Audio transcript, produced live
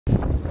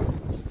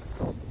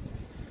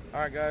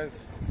Alright guys,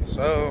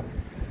 so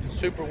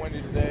super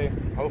windy today.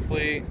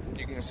 Hopefully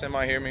you can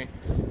semi hear me,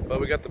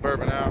 but we got the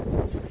bourbon out.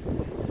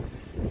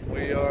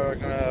 We are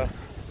gonna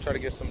try to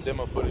get some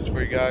demo footage for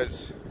you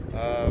guys.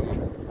 I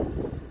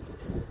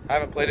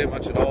haven't played it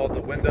much at all. The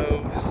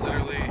window is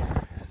literally,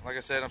 like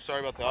I said, I'm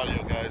sorry about the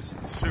audio guys,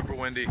 it's super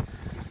windy.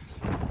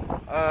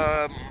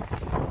 The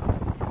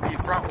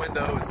front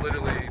window is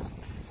literally,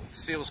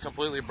 seal's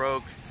completely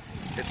broke.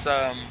 It's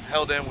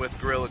held in with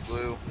Gorilla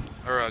Glue,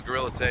 or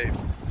Gorilla Tape,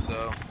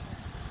 so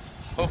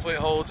hopefully it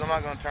holds. I'm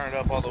not going to turn it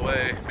up all the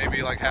way,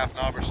 maybe like half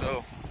knob or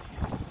so.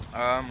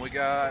 We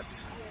got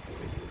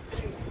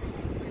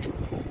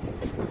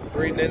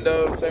 3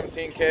 Nendo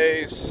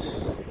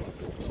 17Ks,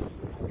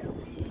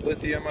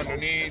 lithium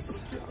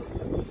underneath,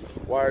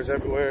 wires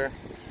everywhere.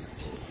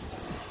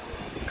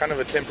 Kind of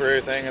a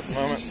temporary thing at the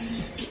moment.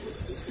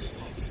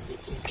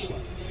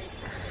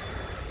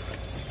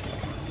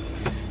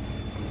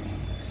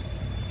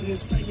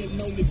 Staying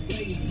on this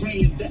blade,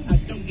 praying that I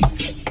don't get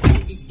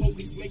cut. These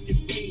police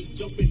making waves,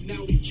 jumping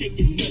out and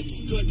chicken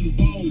nuts, cutting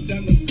balls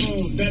down the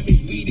guns, babies,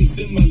 weedies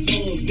in my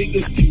lungs.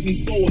 Niggas stick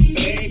me for a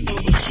bag,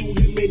 I'ma shoot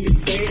him in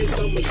his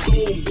ass, I'ma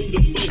show him who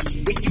the most.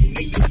 When you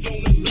niggas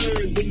gonna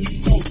learn, when you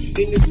cross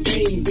in this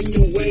game, then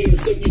your ass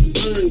so you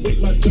burn with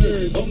my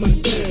turn, on my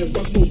time,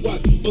 rock for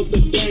rock, for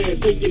the dime,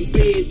 taking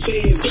bad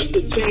chance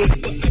after chance,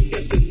 but I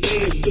got the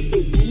dance with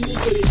the rules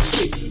of this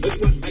shit. That's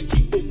why I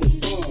keep it with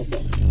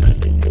revolver.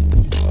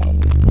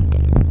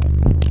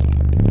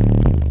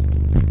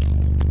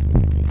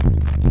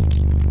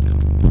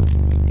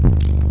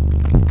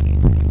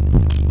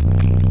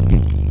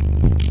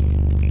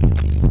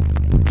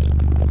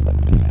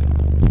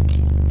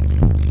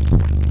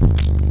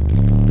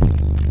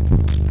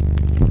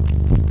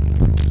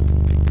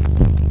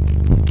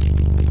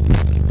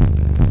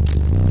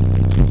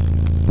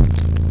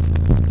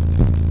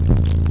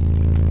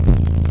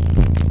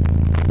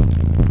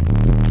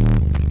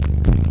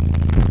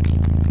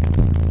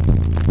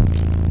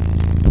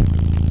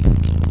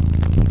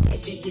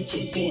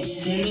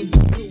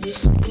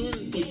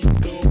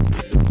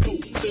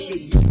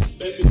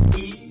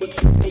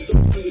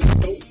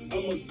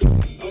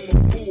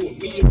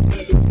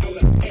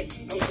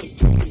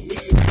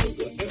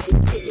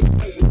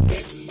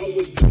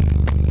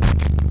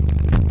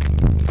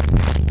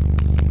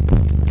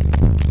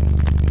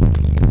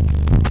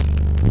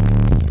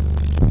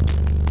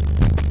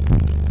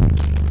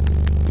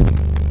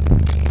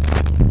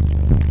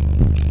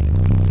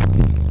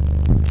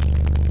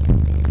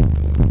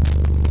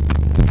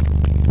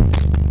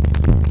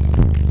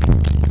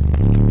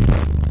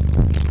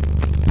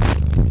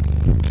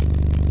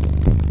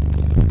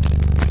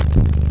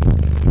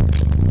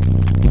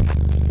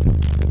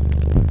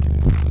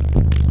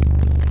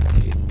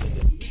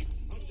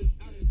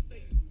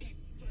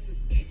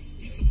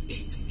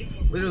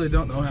 Literally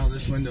don't know how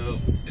this window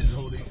is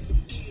holding.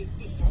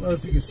 I don't know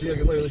if you can see, I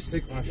can literally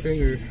stick my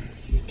finger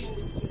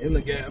in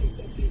the gap.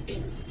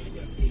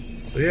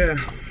 So yeah,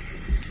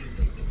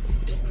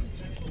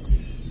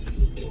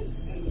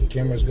 the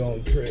camera's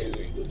going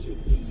crazy.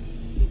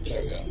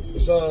 There we go.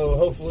 So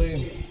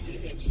hopefully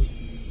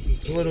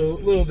it's a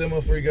little demo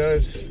for you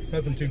guys.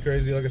 Nothing too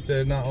crazy, like I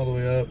said, not all the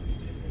way up,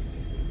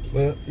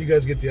 but you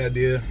guys get the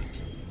idea.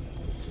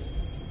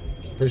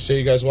 Appreciate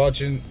you guys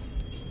watching.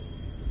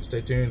 Stay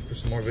tuned for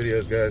some more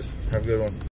videos, guys. Have a good one.